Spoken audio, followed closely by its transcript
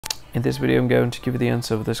In this video, I'm going to give you the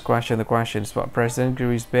answer of this question. The question is what president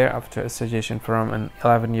grew bear after a suggestion from an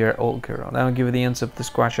 11-year-old girl. Now I'll give you the answer of this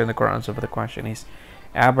question. The correct answer for the question is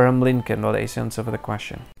Abraham Lincoln. Well, that is the answer for the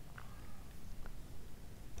question.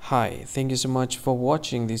 Hi, thank you so much for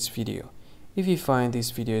watching this video. If you find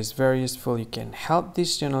this video is very useful, you can help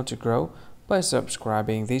this channel to grow by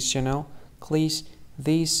subscribing this channel. Click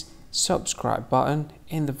this subscribe button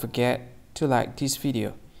and don't forget to like this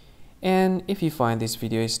video. And if you find this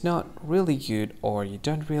video is not really good, or you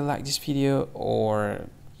don't really like this video, or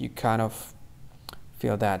you kind of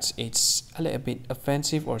feel that it's a little bit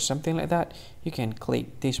offensive or something like that, you can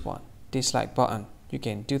click this one, dislike button. You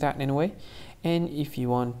can do that anyway. And if you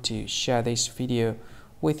want to share this video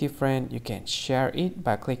with your friend, you can share it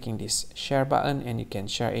by clicking this share button, and you can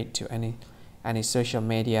share it to any social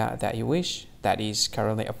media that you wish that is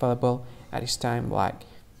currently available at this time, like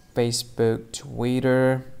Facebook,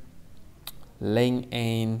 Twitter,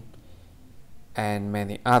 LinkedIn, and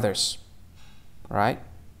many others, right?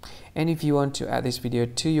 And if you want to add this video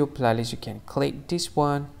to your playlist, you can click this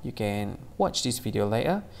one. You can watch this video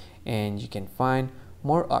later, and you can find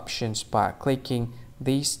more options by clicking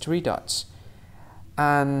these three dots.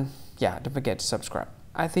 And yeah, don't forget to subscribe.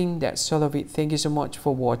 I think that's all of it. Thank you so much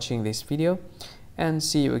for watching this video, and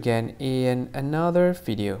see you again in another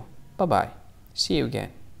video. Bye bye. See you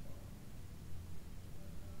again.